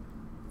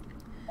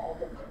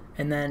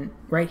 And then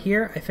right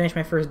here, I finish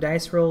my first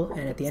dice roll,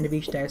 and at the end of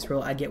each dice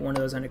roll, I get one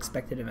of those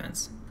unexpected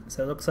events.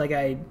 So it looks like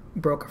I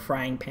broke a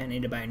frying pan. I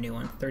need to buy a new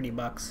one, 30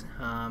 bucks.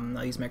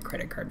 I'll use my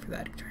credit card for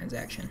that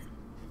transaction.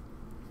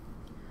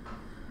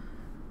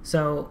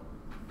 So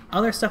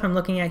other stuff I'm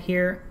looking at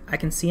here, I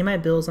can see my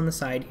bills on the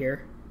side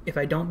here. If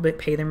I don't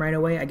pay them right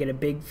away, I get a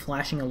big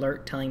flashing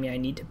alert telling me I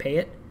need to pay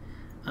it.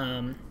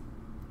 I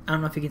don't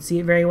know if you can see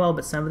it very well,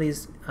 but some of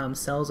these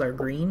cells are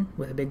green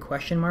with a big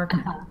question mark.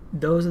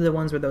 Those are the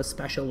ones where those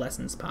special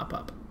lessons pop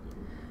up.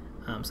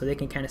 So they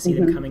can kind of see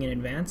them coming in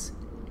advance.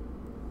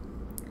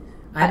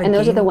 And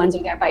those are the ones that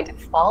are there by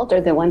default,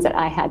 or the ones that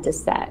I had to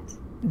set?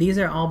 These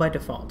are all by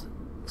default.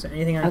 So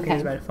anything on the page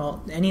is by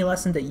default. Any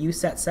lesson that you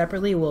set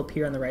separately will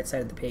appear on the right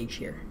side of the page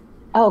here.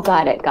 Oh,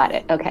 got it.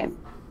 Okay.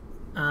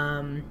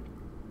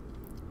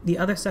 The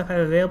other stuff I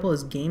have available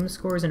is game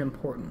score is an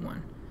important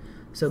one.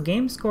 So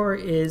game score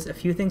is a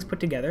few things put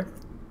together.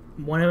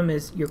 One of them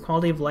is your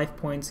quality of life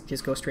points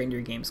just go straight into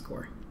your game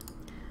score.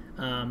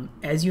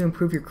 As you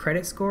improve your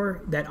credit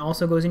score, that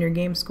also goes in your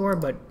game score,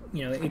 but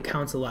it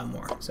counts a lot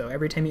more. So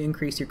every time you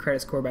increase your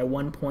credit score by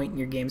 1 point,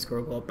 your game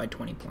score will go up by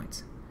 20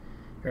 points.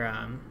 Or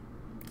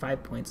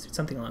 5 points,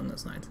 something along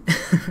those lines.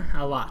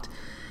 A lot.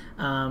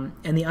 And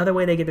the other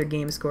way they get their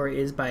game score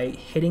is by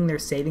hitting their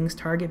savings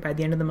target by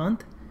the end of the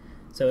month.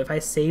 So if I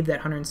save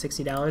that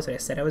 $160 that I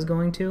said I was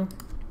going to,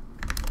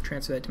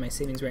 transfer that to my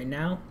savings right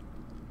now.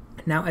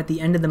 Now at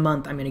the end of the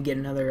month, I'm going to get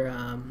another,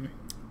 I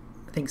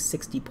think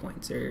 60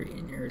 points or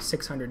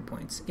 600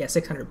 points. Yeah,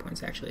 600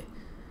 points actually.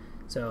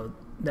 So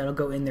that'll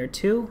go in there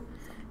too.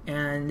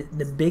 And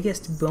the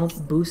biggest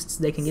boosts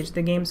they can get to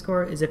their game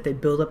score is if they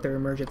build up their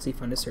emergency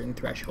fund to certain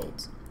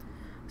thresholds.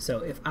 So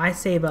if I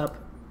save up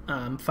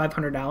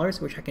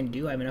 $500, which I can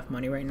do, I have enough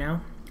money right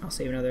now, I'll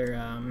save another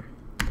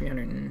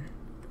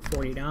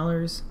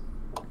 $340.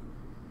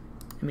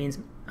 It means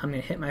I'm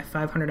going to hit my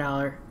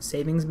 $500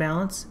 savings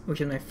balance, which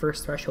is my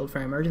first threshold for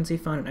my emergency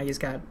fund, and I just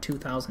got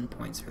 2,000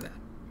 points for that.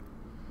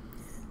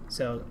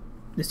 So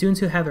the students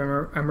who have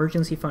an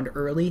emergency fund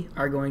early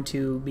are going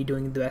to be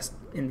doing the best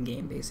in the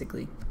game,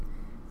 basically.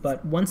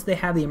 But once they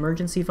have the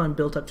emergency fund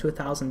built up to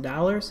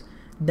 $1,000,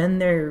 then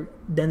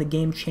the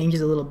game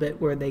changes a little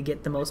bit, where they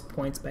get the most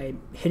points by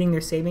hitting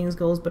their savings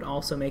goals, but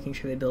also making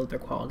sure they build their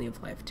quality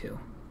of life too.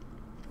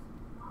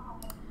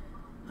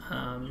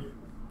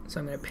 So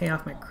I'm going to pay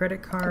off my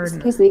credit card.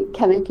 Excuse me,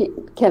 Kevin,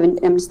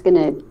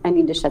 I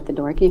need to shut the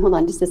door. Can you hold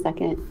on just a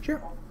second?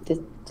 Sure.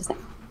 Just a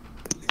second.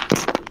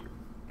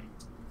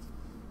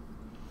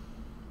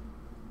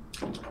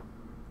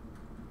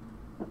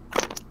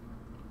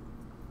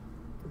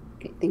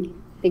 Okay,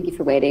 thank you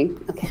for waiting.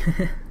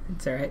 Okay.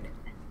 It's all right.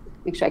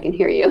 Make sure I can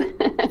hear you.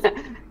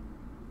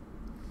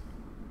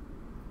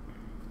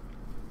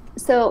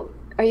 So,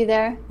 are you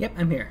there? Yep,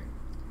 I'm here.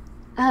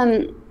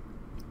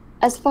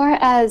 As far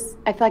as,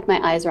 I feel like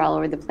my eyes are all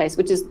over the place,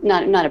 which is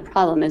not a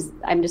problem.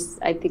 I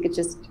think it's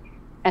just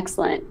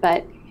excellent.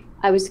 But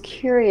I was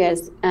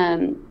curious.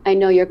 I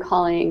know you're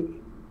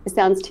calling. It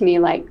sounds to me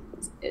like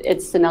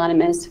it's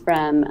synonymous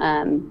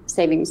from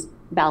savings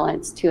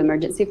balance to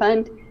emergency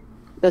fund.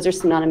 Those are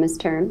synonymous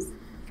terms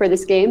for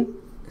this game.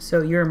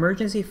 So your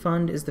emergency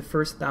fund is the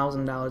first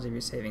 $1,000 of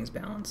your savings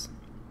balance.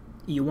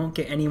 You won't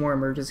get any more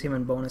emergency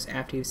fund bonus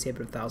after you've saved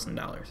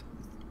 $1,000.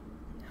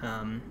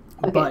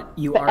 Okay. But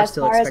you are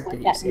still expected to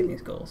hit your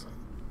savings goals.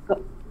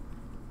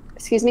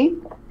 Excuse me?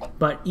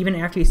 But even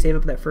after you save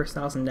up that first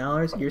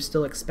 $1,000, you're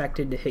still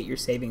expected to hit your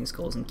savings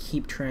goals and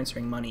keep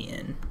transferring money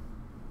in.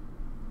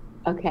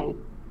 Okay.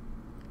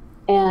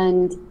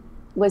 And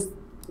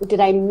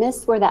did I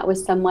miss where that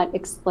was somewhat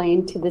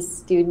explained to the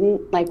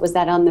student? Like, was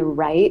that on the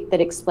right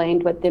that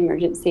explained what the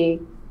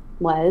emergency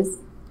was?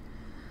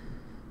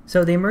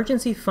 So the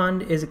emergency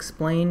fund is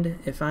explained,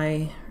 if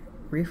I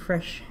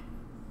refresh.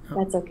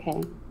 That's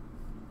okay.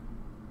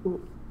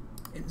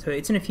 So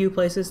it's in a few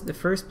places. The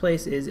first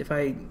place is if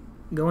I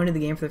go into the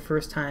game for the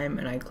first time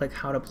and I click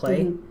how to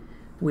play,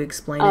 we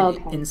explain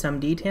it in some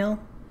detail.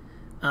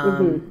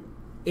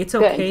 It's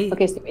okay. Good.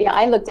 Okay, so yeah,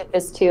 I looked at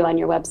this too on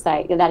your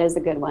website. Yeah, that is a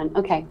good one.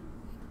 Okay.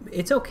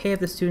 It's okay if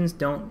the students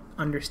don't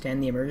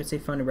understand the emergency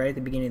fund right at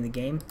the beginning of the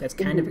game. That's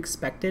kind of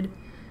expected.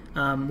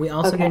 We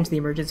also get into the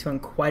emergency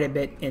fund quite a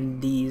bit in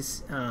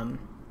these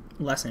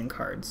lesson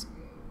cards.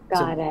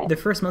 Got it. The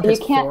first month has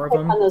 4 of them. You can't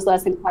click on those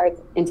lesson cards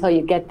until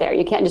you get there.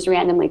 You can't just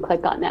randomly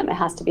click on them. It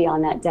has to be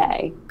on that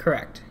day.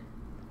 Correct.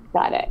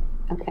 Got it.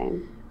 Okay.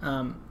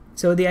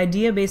 So the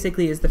idea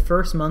basically is the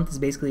first month is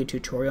basically a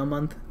tutorial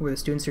month where the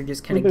students are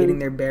just kind of getting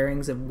their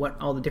bearings of what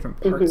all the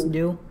different parts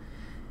do.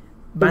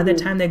 By the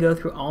time they go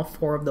through all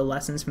 4 of the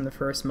lessons from the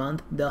first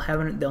month,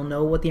 they'll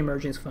know what the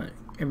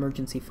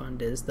emergency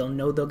fund is. They'll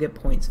know they'll get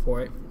points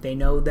for it. They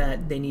know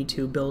that they need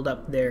to build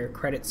up their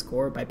credit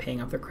score by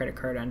paying off their credit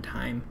card on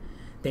time.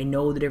 They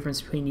know the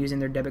difference between using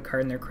their debit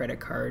card and their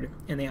credit card,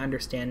 and they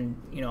understand,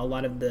 a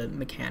lot of the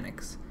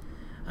mechanics.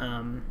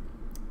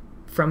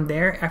 From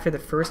there, after the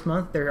first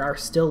month, there are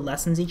still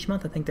lessons each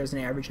month. I think there's an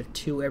average of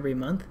 2 every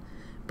month,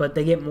 but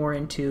they get more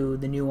into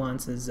the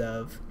nuances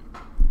of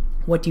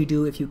what do you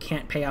do if you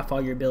can't pay off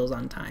all your bills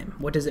on time?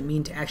 What does it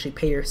mean to actually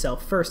pay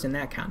yourself first in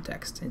that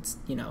context? It's,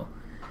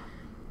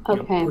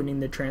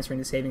 putting the transferring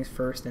the savings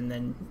first and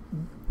then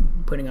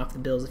putting off the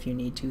bills if you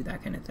need to,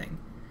 that kind of thing.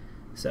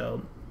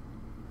 So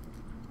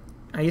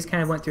I just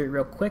kind of went through it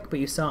real quick, but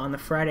you saw on the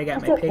Friday I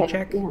got my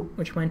paycheck,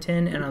 which went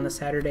in, and on the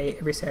Saturday,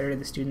 every Saturday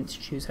the students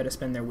choose how to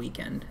spend their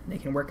weekend. They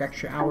can work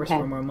extra hours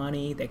for more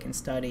money, they can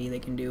study, they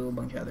can do a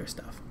bunch of other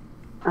stuff.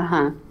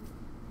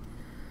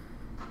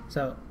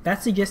 So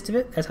that's the gist of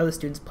it. That's how the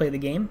students play the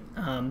game.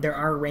 There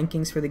are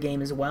rankings for the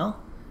game as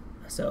well.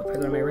 So if I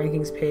go to my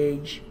rankings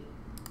page,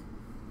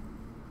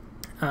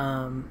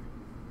 I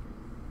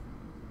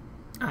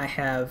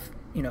have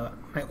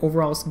my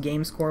overall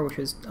game score, which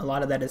is a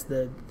lot of that is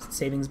the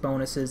savings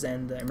bonuses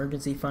and the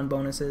emergency fund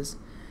bonuses.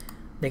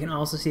 They can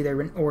also see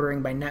their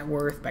ordering by net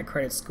worth, by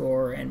credit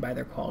score, and by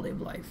their quality of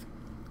life.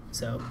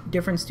 So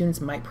different students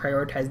might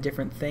prioritize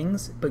different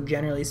things, but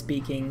generally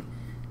speaking,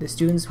 the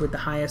students with the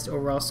highest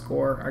overall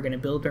score are going to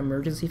build their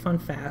emergency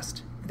fund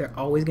fast. They're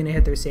always going to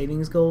hit their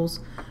savings goals,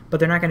 but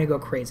they're not going to go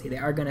crazy. They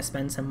are going to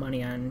spend some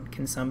money on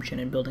consumption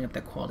and building up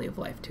that quality of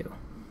life too.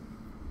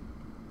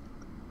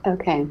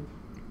 Okay.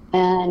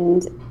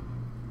 And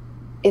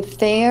if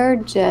they're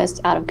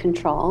just out of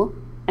control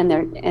and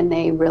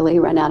they really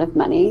run out of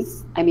money,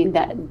 I mean,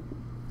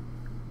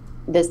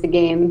 does the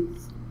game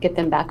get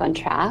them back on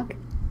track?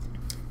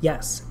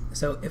 Yes.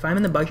 So if I'm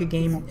in the budget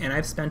game and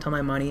I've spent all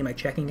my money, my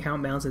checking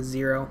account balance is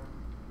 0,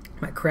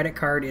 my credit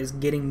card is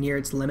getting near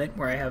its limit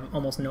where I have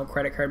almost no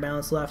credit card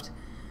balance left,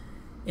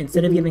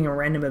 instead of giving a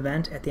random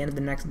event at the end of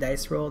the next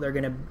dice roll, they're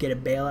going to get a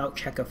bailout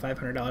check of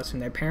 $500 from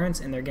their parents,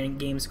 and their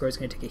game score is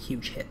going to take a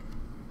huge hit.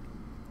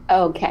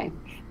 Okay.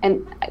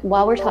 And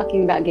while we're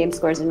talking about game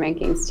scores and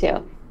rankings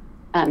too,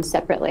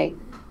 separately,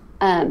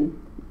 can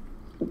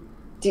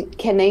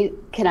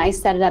I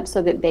set it up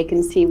so that they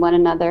can see one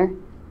another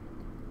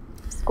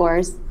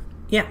scores?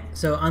 Yeah.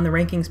 So on the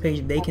rankings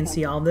page, they can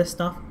see all this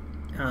stuff,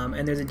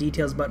 and there's a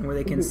details button where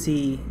they can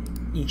see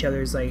each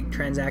other's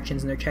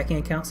transactions in their checking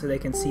account, so they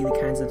can see the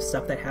kinds of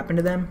stuff that happened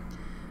to them,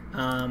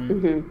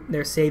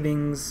 their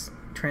savings,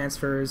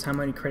 transfers, how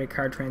many credit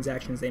card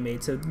transactions they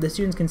made. So the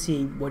students can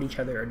see what each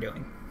other are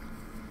doing.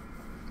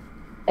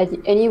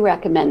 And you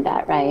recommend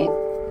that, right?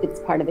 It's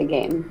part of the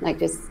game.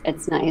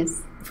 It's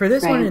nice. For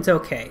this one, it's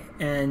okay.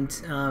 And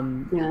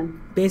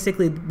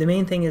basically, the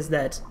main thing is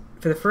that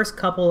for the first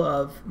couple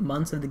of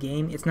months of the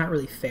game, it's not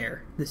really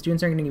fair. The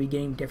students are going to be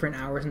getting different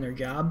hours in their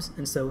jobs,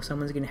 and so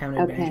someone's going to have an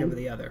advantage over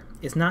the other.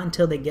 It's not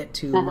until they get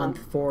to month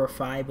 4 or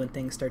 5 when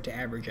things start to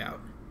average out.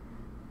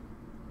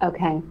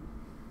 Okay.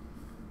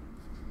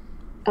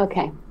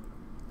 Okay.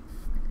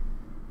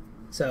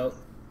 So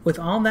with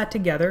all that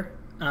together,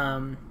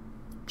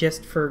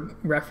 just for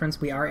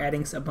reference, we are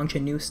adding a bunch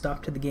of new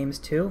stuff to the games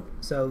too.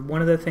 So one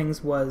of the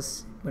things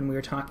was when we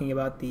were talking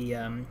about the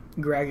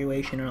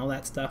graduation and all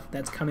that stuff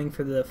that's coming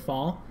for the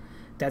fall.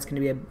 That's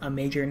going to be a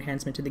major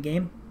enhancement to the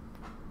game.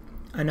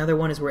 Another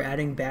one is we're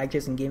adding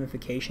badges and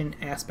gamification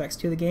aspects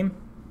to the game,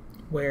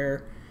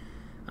 where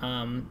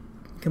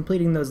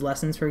completing those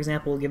lessons, for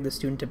example, will give the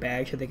student a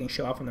badge so they can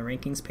show off on the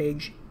rankings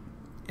page.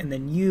 And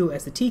then you,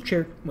 as the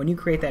teacher, when you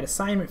create that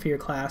assignment for your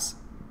class,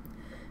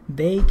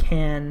 they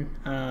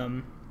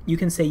can, you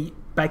can say,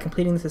 by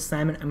completing this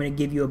assignment, I'm going to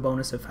give you a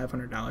bonus of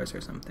 $500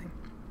 or something.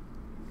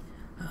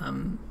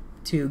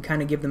 To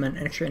kind of give them an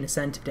extra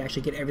incentive to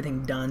actually get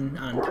everything done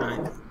on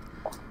time.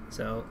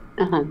 So,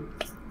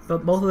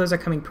 but both of those are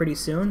coming pretty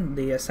soon.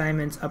 The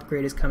assignments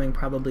upgrade is coming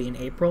probably in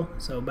April,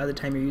 so by the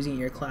time you're using it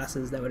in your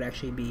classes, that would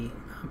actually be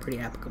pretty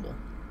applicable.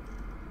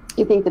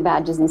 You think the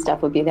badges and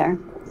stuff would be there?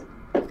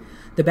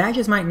 The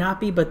badges might not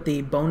be, but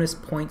the bonus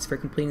points for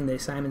completing the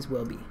assignments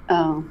will be.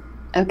 Oh,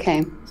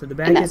 okay. So the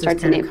badges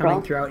is kind of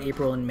coming throughout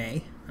April and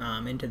May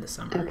into the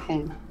summer.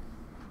 Okay.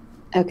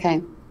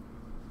 Okay.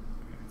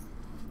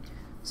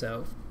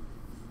 So,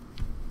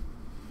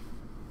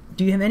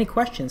 do you have any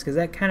questions? Because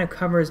that kind of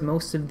covers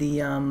most of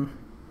the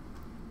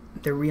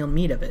real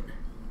meat of it.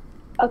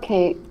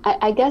 Okay,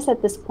 I guess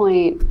at this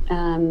point,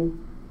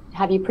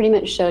 have you pretty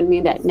much showed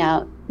me that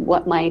now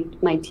what my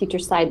teacher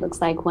side looks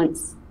like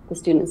once the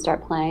students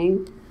start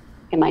playing?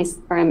 How am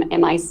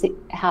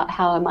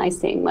I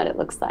seeing what it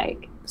looks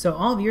like? So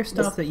all of your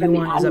stuff that you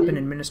want is up in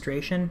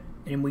administration,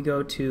 and we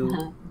go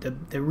to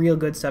the real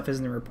good stuff is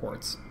in the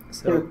reports.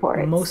 So the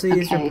reports. Most of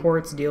these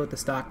reports deal with the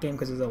stock game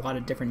because there's a lot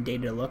of different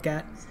data to look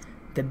at.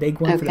 The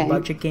big one for the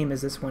budget game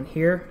is this one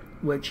here,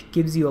 which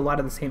gives you a lot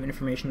of the same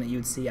information that you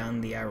would see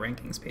on the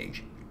rankings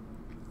page.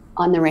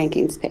 On the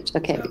rankings page,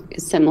 okay. So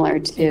it's similar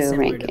to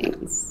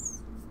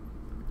rankings.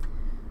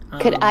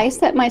 Could I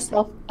set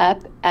myself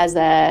up as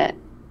a,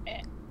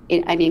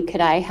 I mean,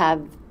 could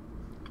I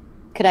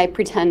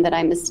pretend that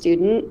I'm a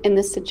student in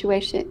this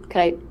situation?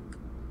 Could I?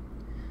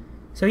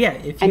 So yeah,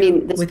 if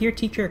you, with your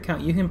teacher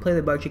account, you can play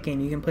the budget game,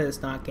 you can play the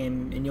stock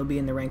game, and you'll be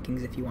in the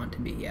rankings if you want to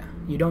be, yeah.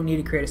 You don't need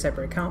to create a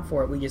separate account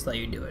for it, we just let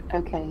you do it.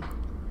 Okay,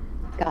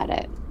 got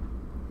it.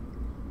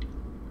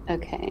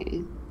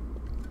 Okay,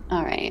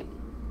 all right.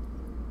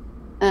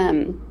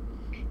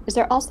 Is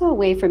there also a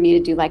way for me to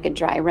do like a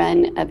dry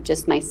run of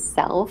just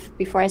myself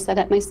before I set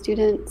up my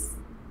students?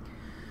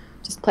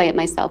 Just play it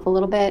myself a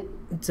little bit?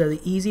 So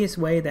the easiest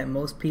way that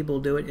most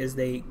people do it is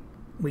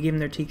we give them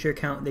their teacher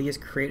account, they just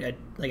create a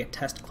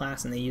test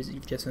class and they use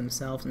it just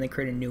themselves, and they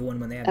create a new one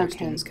when they have their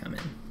students come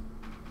in.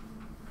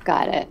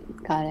 Got it,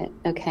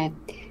 okay.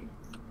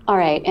 All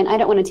right, and I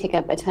don't want to take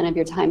up a ton of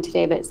your time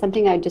today, but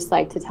something I'd just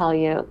like to tell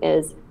you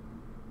is,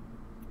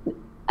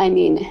 I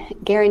mean,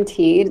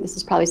 guaranteed, this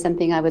is probably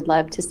something I would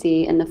love to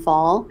see in the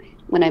fall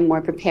when I'm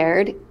more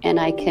prepared and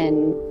I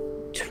can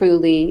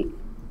truly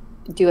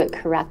do it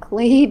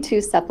correctly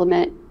to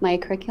supplement my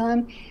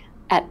curriculum.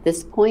 At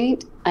this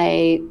point,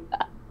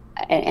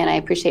 and I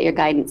appreciate your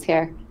guidance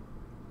here,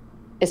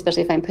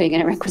 especially if I'm putting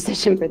in a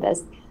requisition for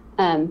this,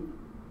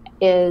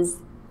 is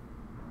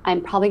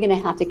I'm probably going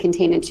to have to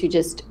contain it to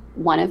just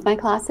one of my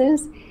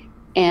classes,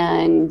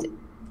 and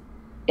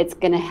it's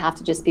going to have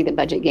to just be the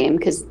budget game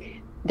because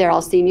they're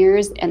all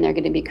seniors and they're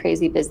going to be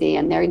crazy busy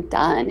and they're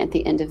done at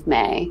the end of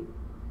May.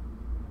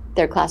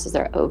 Their classes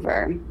are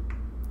over.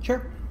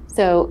 Sure.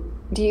 So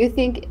do you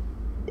think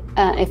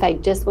if I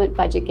just went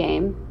budget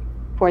game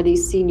for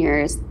these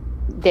seniors,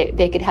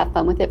 they could have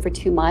fun with it for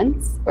 2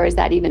 months? Or is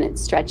that even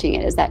stretching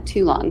it? Is that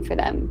too long for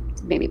them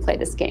to maybe play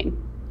this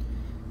game?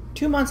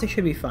 2 months, it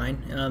should be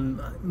fine.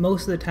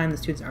 Most of the time, the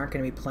students aren't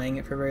going to be playing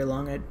it for very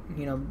long,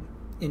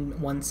 in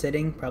one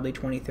sitting, probably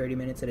 20, 30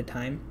 minutes at a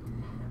time.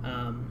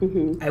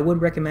 I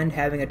would recommend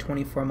having a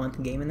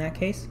 24-month game in that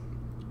case.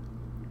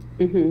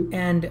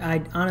 And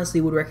I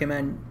honestly would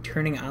recommend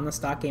turning on the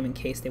stock game in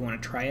case they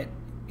want to try it.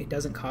 It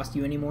doesn't cost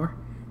you anymore.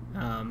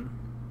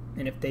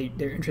 And if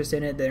they're interested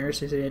in it, they're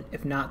interested in it.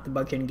 If not, the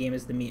budget game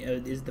is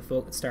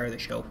the star of the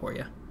show for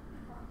you.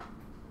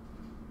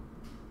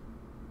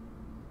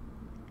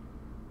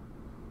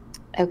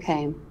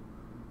 Okay.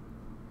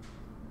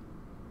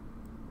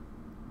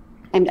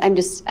 I'm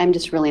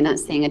just really not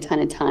seeing a ton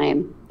of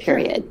time.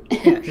 Period.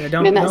 Yeah,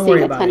 don't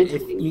worry about it.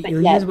 If you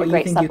use what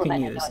you think you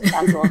can use. It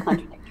sounds a little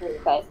contradictory,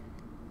 but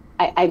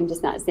I'm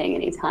just not seeing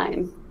any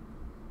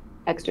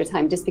extra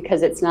time, just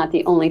because it's not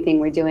the only thing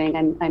we're doing.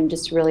 I'm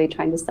just really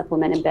trying to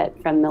supplement a bit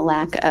from the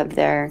lack of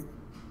their,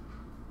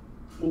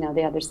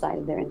 the other side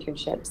of their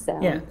internship. So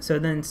yeah, so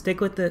then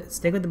stick with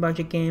the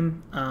budget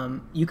game.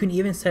 You can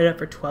even set it up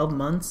for 12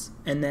 months,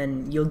 and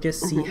then you'll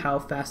just see how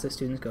fast the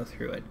students go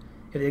through it.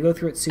 If they go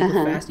through it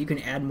super fast, you can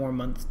add more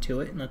months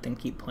to it and let them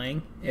keep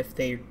playing. If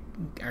they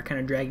are kind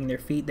of dragging their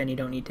feet, then you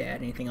don't need to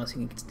add anything else.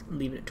 You can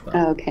leave it at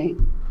 12. Okay.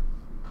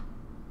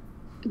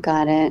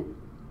 Got it.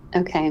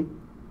 Okay.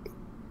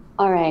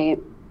 All right.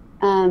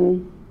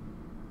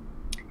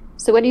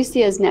 So what do you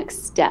see as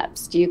next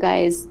steps? Do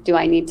I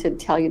need to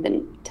tell you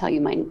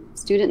my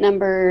student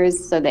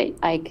numbers so that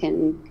I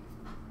can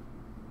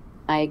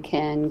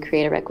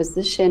create a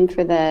requisition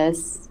for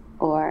this,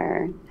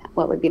 or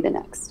what would be the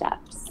next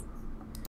steps?